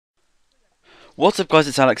What's up guys,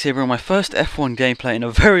 it's Alex here, bringing my first F1 gameplay in a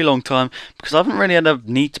very long time because I haven't really had a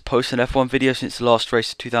need to post an F1 video since the last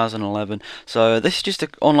race of 2011. So this is just an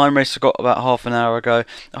online race I got about half an hour ago.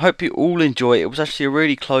 I hope you all enjoy it. It was actually a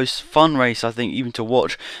really close, fun race, I think, even to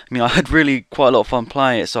watch. I mean, I had really quite a lot of fun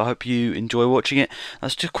playing it, so I hope you enjoy watching it.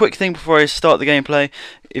 That's just a quick thing before I start the gameplay.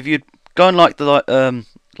 If you'd go and like the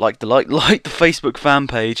Facebook fan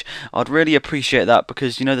page, I'd really appreciate that,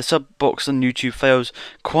 because you know the sub box on YouTube fails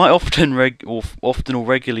quite often or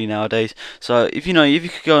regularly nowadays. So if you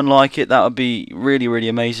could go and like it, that would be really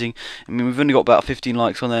amazing. I mean, we've only got about 15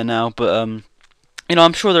 likes on there now, but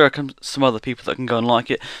I'm sure there are some other people that can go and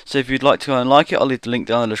like it. So if you'd like to go and like it, I'll leave the link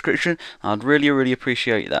down in the description. I'd really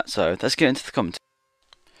appreciate that. So let's get into the comments.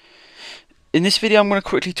 In this video I'm going to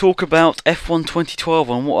quickly talk about F1 2012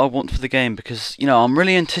 and what I want for the game, because I'm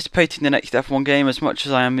really anticipating the next F1 game as much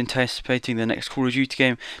as I am anticipating the next Call of Duty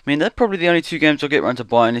game. I mean, they're probably the only two games I'll get around to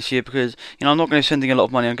buying this year, because I'm not going to be spending a lot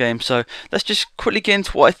of money on games. So let's just quickly get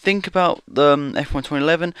into what I think about the F1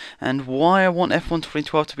 2011 and why I want F1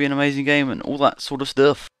 2012 to be an amazing game and all that sort of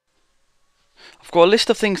stuff. I've got a list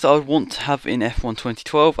of things that I want to have in F1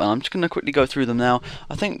 2012, and I'm just going to quickly go through them now.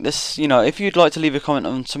 I think this, if you'd like to leave a comment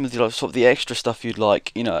on some of the sort of the extra stuff you'd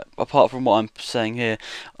like, apart from what I'm saying here,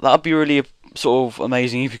 that would be really sort of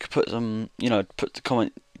amazing if you could put some, put the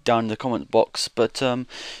comment down in the comment box. But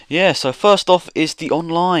yeah, so first off is the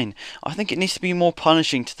online. I think it needs to be more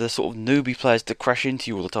punishing to the sort of newbie players that crash into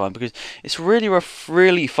you all the time, because it's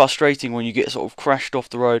really frustrating when you get sort of crashed off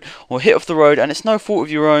the road or hit off the road and it's no fault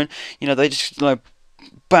of your own. They just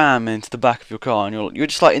bam into the back of your car and you're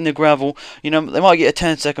just like in the gravel. They might get a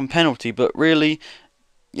 10-second penalty, but really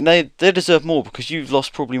they deserve more, because you've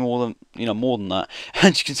lost probably more than that.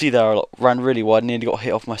 And you can see there I ran really wide, nearly got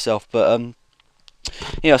hit off myself. But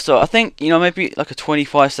yeah, so I think maybe like a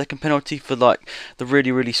 25-second penalty for like the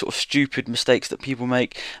really sort of stupid mistakes that people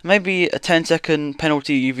make. Maybe a 10-second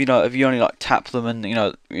penalty if you only like tap them and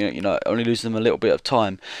only lose them a little bit of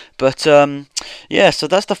time. But yeah, so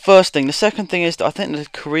that's the first thing. The second thing is that I think the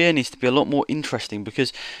career needs to be a lot more interesting,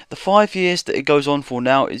 because the 5 years that it goes on for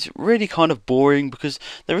now is really kind of boring, because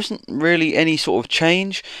there isn't really any sort of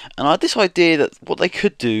change. And I had this idea that what they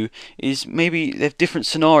could do is maybe they have different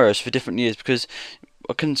scenarios for different years, because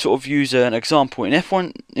I can sort of use an example in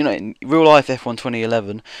F1, in real life F1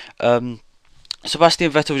 2011.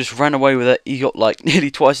 Sebastian Vettel just ran away with it. He got like nearly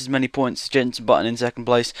twice as many points as Jenson Button in second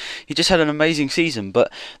place. He just had an amazing season.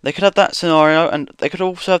 But they could have that scenario, and they could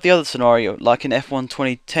also have the other scenario, like in F1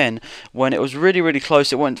 2010, when it was really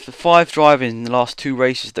close. It went for 5 drivers in the last 2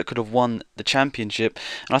 races that could have won the championship.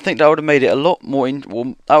 And I think that would have made it a lot more.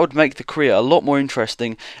 That would make the career a lot more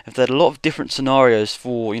interesting if they had a lot of different scenarios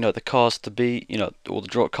for the cars to be, or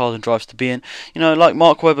the cars and drives to be in. Like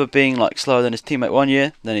Mark Webber being like slower than his teammate one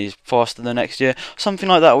year, then he's faster the next year. Something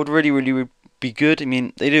like that would really be good. I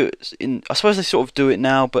mean, they do it I suppose they sort of do it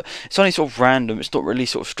now, but it's only sort of random. It's not really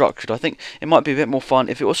sort of structured. I think it might be a bit more fun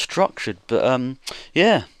if it was structured. But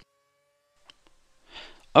yeah.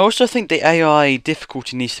 I also think the AI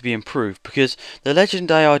difficulty needs to be improved, because the Legend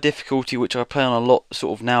AI difficulty, which I play on a lot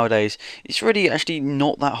sort of nowadays, it's really actually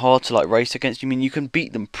not that hard to like race against. I mean, you can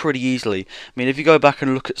beat them pretty easily. I mean, if you go back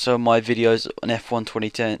and look at some of my videos on F1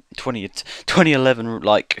 2011,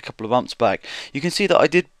 like a couple of months back, you can see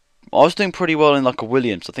that I was doing pretty well in like a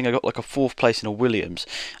Williams. I think I got like a 4th place in a Williams,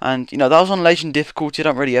 and that was on Legend difficulty. I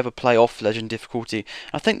don't really ever play off Legend difficulty.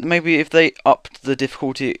 I think maybe if they upped the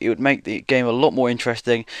difficulty, it would make the game a lot more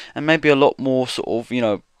interesting, and maybe a lot more sort of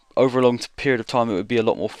over a long period of time it would be a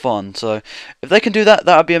lot more fun. So if they can do that,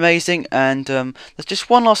 that would be amazing. And there's just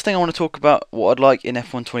one last thing I want to talk about, what I'd like in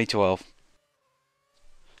F1 2012.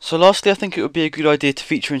 So lastly, I think it would be a good idea to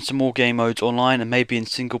feature in some more game modes online, and maybe in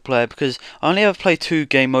single player, because I only ever play 2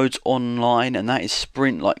 game modes online, and that is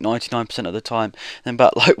sprint like 99% of the time, and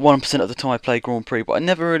about like 1% of the time I play Grand Prix, but I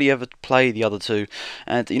never really ever play the other 2.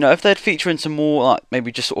 And if they'd feature in some more like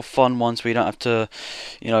maybe just sort of fun ones where you don't have to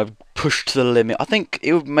push to the limit, I think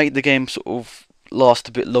it would make the game sort of last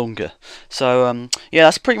a bit longer. So yeah,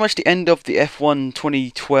 that's pretty much the end of the F1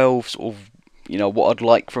 2012 sort of what I'd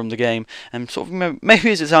like from the game. And sort of maybe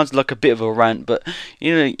it sounds like a bit of a rant, but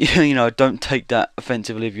don't take that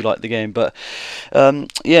offensively if you like the game. But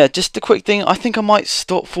yeah, just a quick thing, I think I might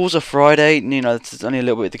stop Forza Friday. There's only a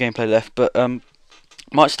little bit of the gameplay left, but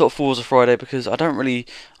might stop Forza Friday, because I'm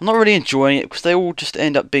not really enjoying it, because they all just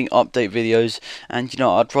end up being update videos, and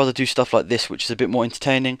I'd rather do stuff like this, which is a bit more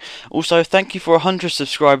entertaining. Also, thank you for 100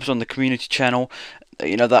 subscribers on the community channel.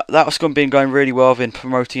 That's been going really well. I've been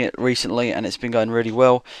promoting it recently, and it's been going really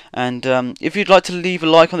well. And if you'd like to leave a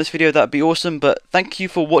like on this video, that'd be awesome. But thank you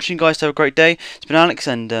for watching, guys. Have a great day. It's been Alex,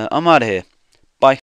 and I'm out of here.